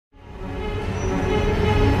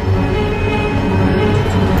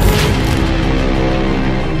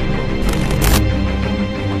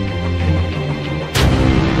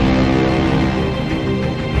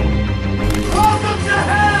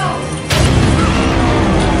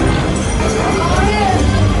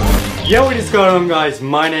Yo, what is going on, guys?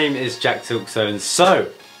 My name is TheJackSilkstone.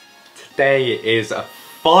 So today is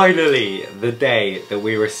finally the day that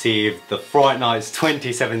we received the Fright Nights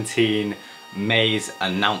 2017 maze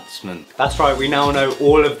announcement. That's right, we now know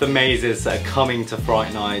all of the mazes that are coming to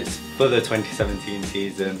Fright Nights for the 2017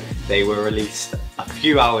 season. They were released a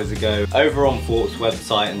few hours ago over on Thorpe's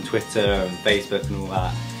website and Twitter and Facebook and all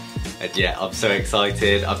that. And yeah, I'm so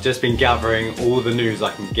excited. I've just been gathering all the news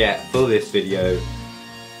I can get for this video.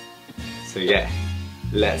 So yeah,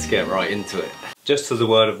 let's get right into it. Just as a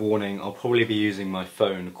word of warning, I'll probably be using my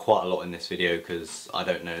phone quite a lot in this video because I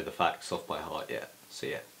don't know the facts off by heart yet. So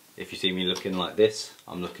yeah, if you see me looking like this,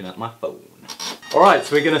 I'm looking at my phone. Alright,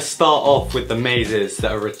 so we're going to start off with the mazes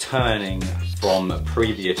that are returning from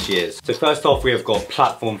previous years. So first off, we have got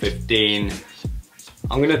Platform 15.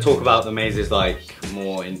 I'm going to talk about the mazes like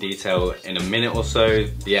more in detail in a minute or so.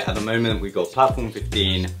 But yeah, at the moment we've got Platform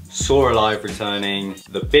 15, Saw Alive returning,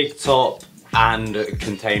 the Big Top and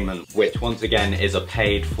Containment, which once again is a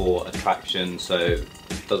paid for attraction, so it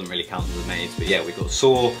doesn't really count as a maze. But yeah, we've got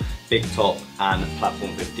Saw, Big Top and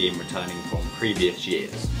Platform 15 returning from previous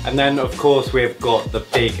years. And then of course we've got the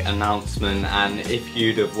big announcement, and if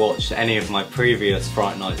you'd have watched any of my previous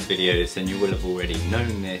Fright Nights videos then you will have already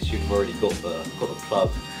known this, you've already got the plug.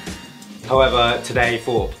 However, today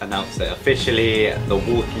Thorpe announced that officially The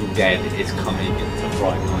Walking Dead is coming into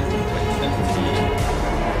Fright Nights in 2017.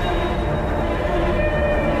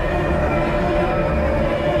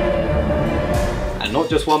 Not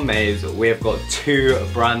just one maze, we have got two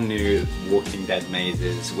brand new Walking Dead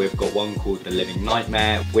mazes. We've got one called The Living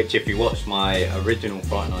Nightmare, which if you watched my original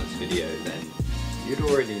Fright Nights video then you'd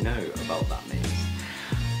already know about that maze.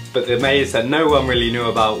 But the maze that no one really knew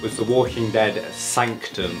about was The Walking Dead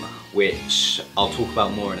Sanctum, which I'll talk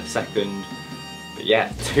about more in a second. But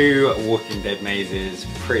yeah, two Walking Dead mazes,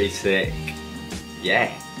 pretty sick. Yeah,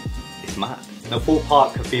 it's mad. Now, Thorpe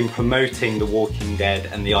Park have been promoting The Walking Dead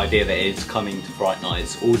and the idea that it's coming to Fright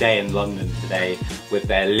Nights all day in London today with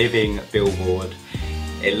their living billboard.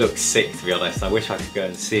 It looks sick, to be honest. I wish I could go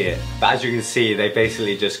and see it. But as you can see, they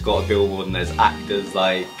basically just got a billboard and there's actors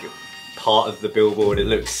like part of the billboard. It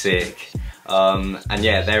looks sick. And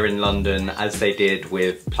yeah, they're in London as they did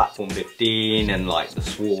with Platform 15 and like The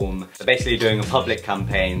Swarm. They're basically doing a public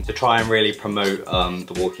campaign to try and really promote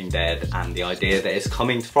The Walking Dead and the idea that it's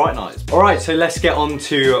coming to Fright Nights. Alright, so let's get on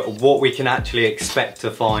to what we can actually expect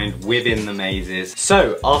to find within the mazes.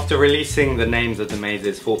 So after releasing the names of the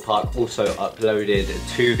mazes, Thorpe Park also uploaded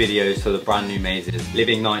two videos for the brand new mazes,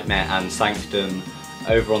 Living Nightmare and Sanctum,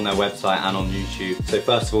 over on their website and on YouTube. So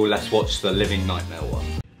first of all, let's watch the Living Nightmare one.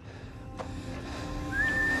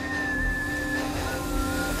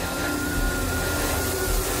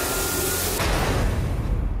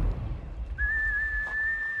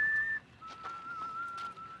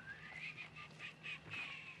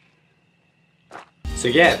 So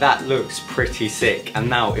yeah, that looks pretty sick. And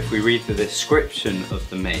now if we read the description of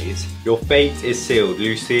the maze, your fate is sealed,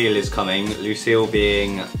 Lucille is coming. Lucille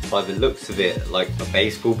being, by the looks of it, like a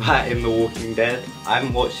baseball bat in The Walking Dead. I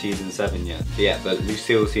haven't watched season 7 yet. But yeah, but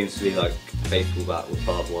Lucille seems to be like a baseball bat with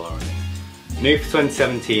barbed wire on it. New for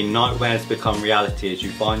 2017, nightmares become reality as you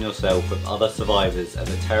find yourself with other survivors at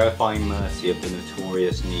the terrifying mercy of the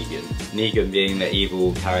notorious Negan. Negan being the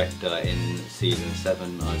evil character in season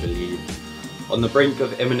 7, I believe. On the brink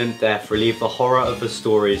of imminent death, relieve the horror of the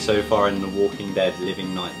story so far in The Walking Dead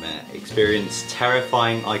Living Nightmare. Experience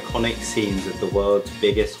terrifying, iconic scenes of the world's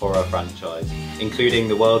biggest horror franchise, including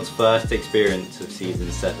the world's first experience of Season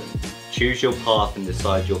 7. Choose your path and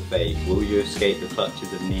decide your fate. Will you escape the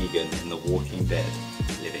clutches of Negan in The Walking Dead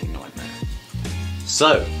Living Nightmare?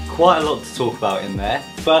 So, quite a lot to talk about in there.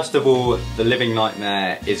 First of all, the Living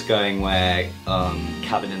Nightmare is going where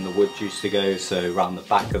Cabin in the Woods used to go, so around the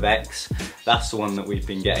back of X. That's the one that we've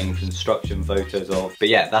been getting construction photos of. But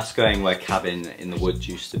yeah, that's going where Cabin in the Woods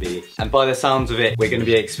used to be. And by the sounds of it, we're going to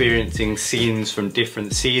be experiencing scenes from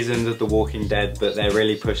different seasons of The Walking Dead, but they're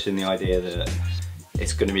really pushing the idea that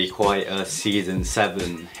it's going to be quite a season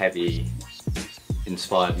 7 heavy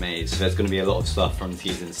inspired maze. So there's going to be a lot of stuff from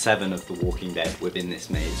season 7 of The Walking Dead within this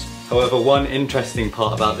maze. However, one interesting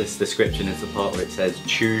part about this description is the part where it says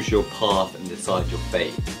choose your path and decide your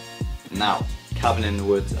fate. Now, Cabin in the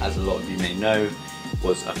Woods, as a lot of you may know,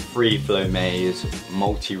 was a free flow maze,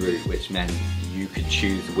 multi-route, which meant you could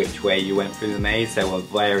choose which way you went through the maze. There were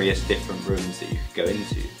various different rooms that you could go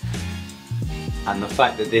into. And the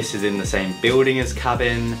fact that this is in the same building as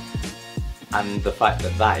Cabin, and the fact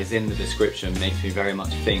that that is in the description makes me very much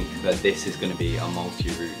think that this is going to be a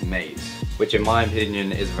multi-route maze. which in my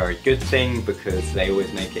opinion is a very good thing because they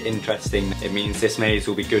always make it interesting. It means this maze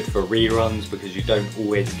will be good for reruns because you don't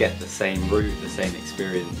always get the same route, the same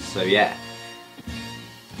experience. So yeah,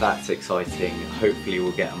 that's exciting. Hopefully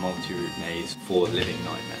we'll get a multi-route maze for Living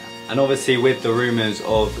Nightmare. And obviously with the rumours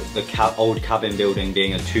of the old cabin building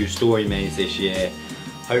being a 2-story maze this year,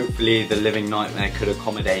 hopefully the Living Nightmare could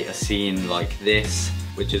accommodate a scene like this,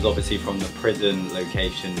 which is obviously from the prison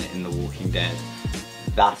location in The Walking Dead.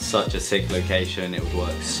 That's such a sick location, it would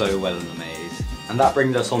work so well in the maze. And that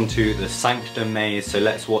brings us on to the Sanctum maze, so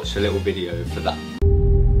let's watch a little video for that.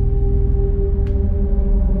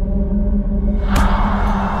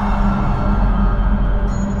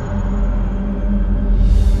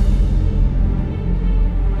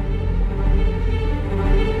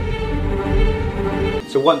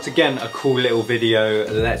 So once again, a cool little video.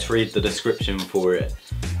 Let's read the description for it.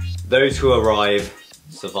 Those who arrive,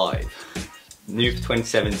 survive. New for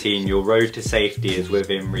 2017, your road to safety is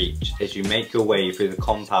within reach as you make your way through the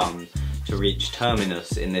compound to reach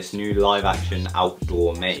Terminus in this new live-action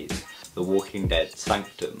outdoor maze, The Walking Dead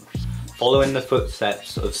Sanctum. Follow in the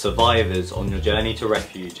footsteps of survivors on your journey to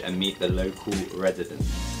refuge and meet the local residents.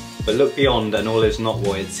 But look beyond and all is not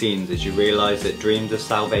what it seems as you realise that dreams of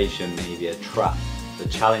salvation may be a trap. The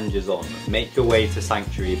challenge is on. Make your way to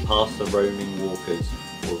Sanctuary past the roaming walkers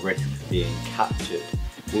or risk being captured.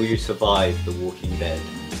 Will you survive The Walking Dead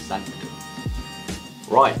Sanctum?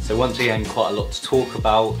 Right, so once again quite a lot to talk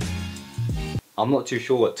about. I'm not too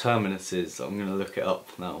sure what Terminus is, so I'm going to look it up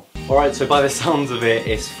now. Alright, so by the sounds of it,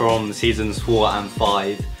 it's from seasons 4 and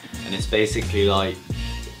 5 and it's basically like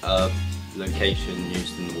a location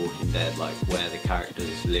used in The Walking Dead, like where the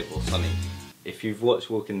characters live or something. If you've watched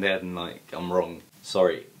Walking Dead and like I'm wrong,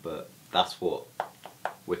 sorry, but that's what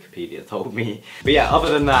Wikipedia told me. But yeah,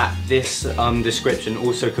 other than that, this description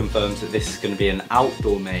also confirms that this is going to be an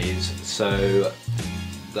outdoor maze, so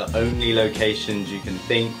the only locations you can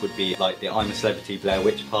think would be like the I'm a Celebrity Blair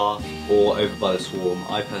Witch Path or over by the Swarm.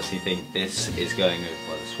 I personally think this is going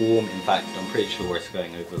over by the Swarm. In fact, I'm pretty sure it's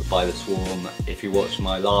going over by the Swarm. If you watch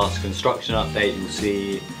my last construction update, you'll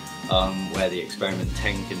see where the Experiment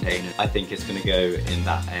 10 container, I think it's going to go in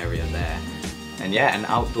that area there. And yeah, an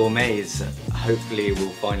outdoor maze. Hopefully we'll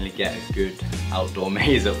finally get a good outdoor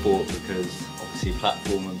maze at Thorpe because obviously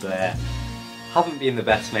Platform and Blair haven't been the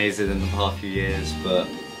best mazes in the past few years, but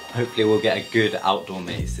hopefully we'll get a good outdoor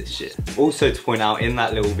maze this year. Also to point out, in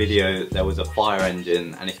that little video there was a fire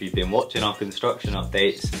engine, and if you've been watching our construction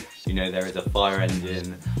updates, you know there is a fire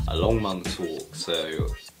engine along Monk's Walk, so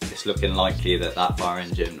it's looking likely that that fire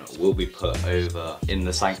engine will be put over in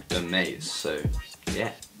the Sanctum maze. So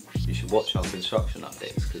yeah, you should watch our construction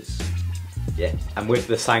updates because yeah. And with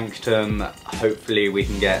the Sanctum, hopefully we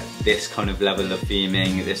can get this kind of level of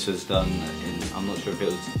theming. This was done in, I'm not sure if it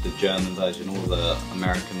was the German version or the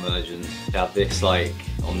American version. You have this like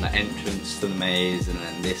on the entrance to the maze, and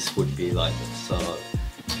then this would be like the facade.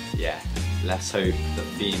 Yeah, let's hope the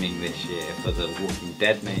theming this year for the Walking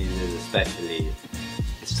Dead mazes especially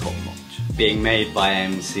is top notch. Being made by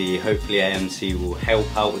AMC, hopefully AMC will help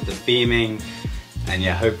out with the theming. And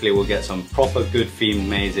yeah, hopefully we'll get some proper good themed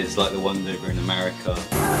mazes like the ones over in America.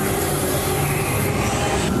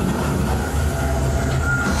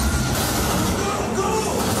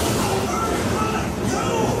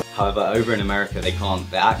 However, over in America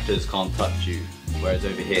the actors can't touch you, whereas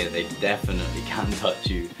over here they definitely can touch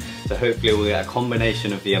you. So hopefully we'll get a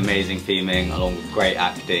combination of the amazing theming along with great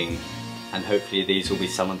acting, and hopefully these will be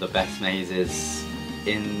some of the best mazes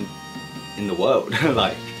in the world.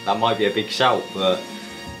 Like, that might be a big shout, but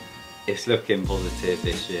it's looking positive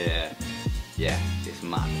this year. Yeah, it's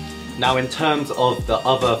mad. Now in terms of the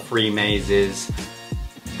other 3 mazes,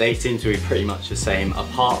 they seem to be pretty much the same,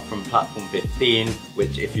 apart from Platform 15,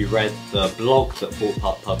 which if you read the blog that Thorpe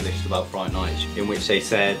Park published about Fright Nights, in which they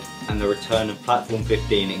said, and the return of Platform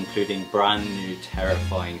 15 including brand new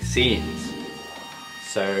terrifying scenes.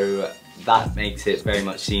 So that makes it very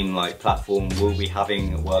much seem like Platform will be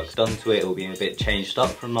having work done to it. It will be a bit changed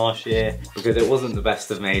up from last year because it wasn't the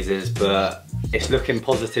best of mazes, but it's looking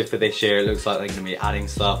positive for this year. It looks like they're going to be adding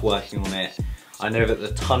stuff, working on it. I know that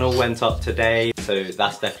the tunnel went up today, so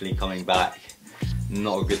that's definitely coming back.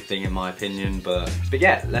 Not a good thing in my opinion, but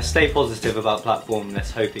yeah, let's stay positive about Platform. Let's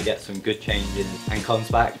hope it gets some good changes and comes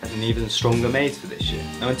back as an even stronger maze for this year.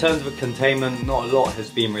 Now in terms of containment, not a lot has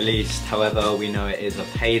been released. However, we know it is a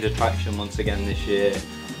paid attraction once again this year,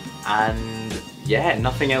 and yeah,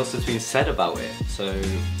 nothing else has been said about it. So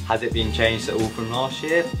has it been changed at all from last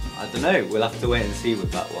year? I don't know, we'll have to wait and see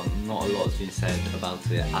with that one. Not a lot has been said about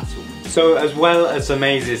it at all. So as well as the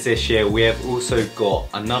mazes this year, we have also got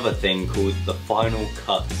another thing called the Final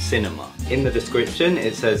Cut Cinema. In the description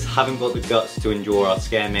it says, haven't got the guts to endure our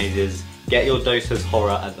scare mazes? Get your dose of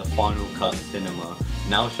horror at the Final Cut Cinema.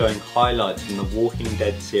 Now showing highlights from the Walking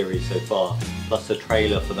Dead series so far, plus a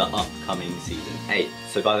trailer for the upcoming season 8.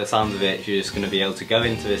 So by the sounds of it, you're just going to be able to go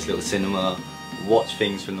into this little cinema, watch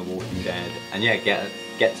things from the Walking Dead, and yeah,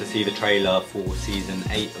 get to see the trailer for season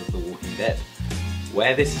 8 of the Walking Dead.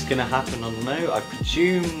 Where this is going to happen, I don't know. I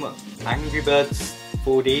presume Angry Birds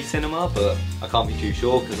 4D cinema, but I can't be too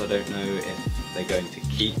sure because I don't know if they're going to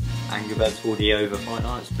keep Angry Birds 4D over Fright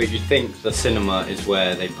Nights. But you'd think the cinema is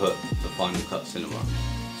where they put the Final Cut Cinema.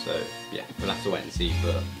 So yeah, we'll have to wait and see,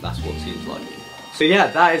 but that's what it seems like. So yeah,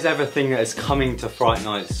 that is everything that is coming to Fright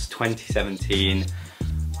Nights 2017.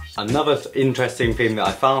 Another interesting thing that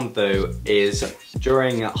I found though is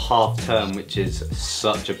during half term, which is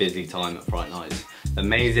such a busy time at Fright Nights, the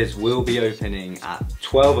mazes will be opening at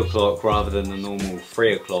 12 o'clock rather than the normal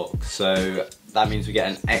 3 o'clock. So that means we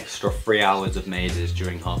get an extra 3 hours of mazes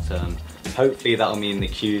during half term. Hopefully that'll mean the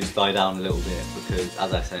queues die down a little bit because,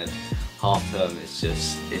 as I said, half term is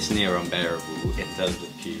just, it's near unbearable in terms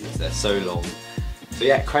of queues. They're so long. So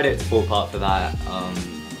yeah, credit to Thorpe Park for that.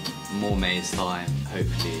 More maze time,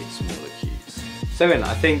 hopefully smaller queues. So then,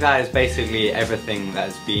 I think that is basically everything that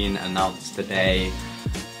has been announced today.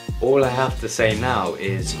 All I have to say now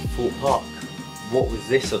is Thorpe Park. What was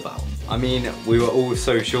this about? I mean, we were all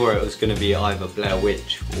so sure it was going to be either Blair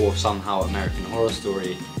Witch or somehow American Horror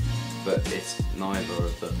Story, but it's neither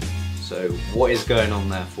of them. So what is going on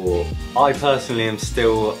there for? I personally am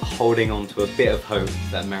still holding on to a bit of hope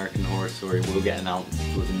that American Horror Story will get announced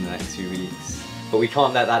within the next few weeks. But we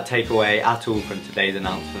can't let that take away at all from today's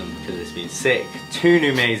announcement because it's been sick. 2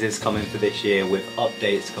 new mazes coming for this year with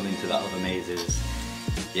updates coming to the other mazes.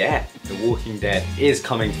 Yeah, The Walking Dead is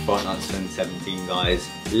coming to Fright Nights 2017, guys.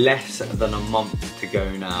 Less than a month to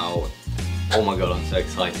go now. Oh my god, I'm so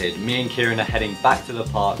excited. Me and Kieran are heading back to the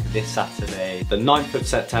park this Saturday, the 9th of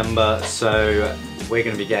September, so we're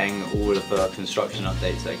going to be getting all of the construction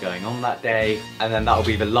updates that are going on that day, and then that'll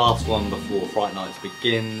be the last one before Fright Nights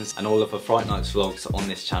begins, and all of the Fright Nights vlogs on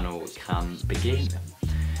this channel can begin.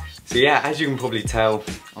 So yeah, as you can probably tell,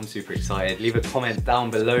 I'm super excited. Leave a comment down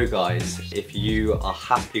below, guys, if you are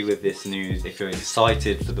happy with this news, if you're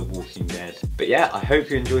excited for The Walking Dead. But yeah, I hope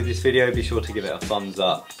you enjoyed this video. Be sure to give it a thumbs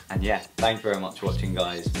up. And yeah, thank you very much for watching,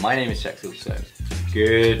 guys. My name is TheJackSilkstone.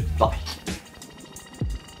 Goodbye.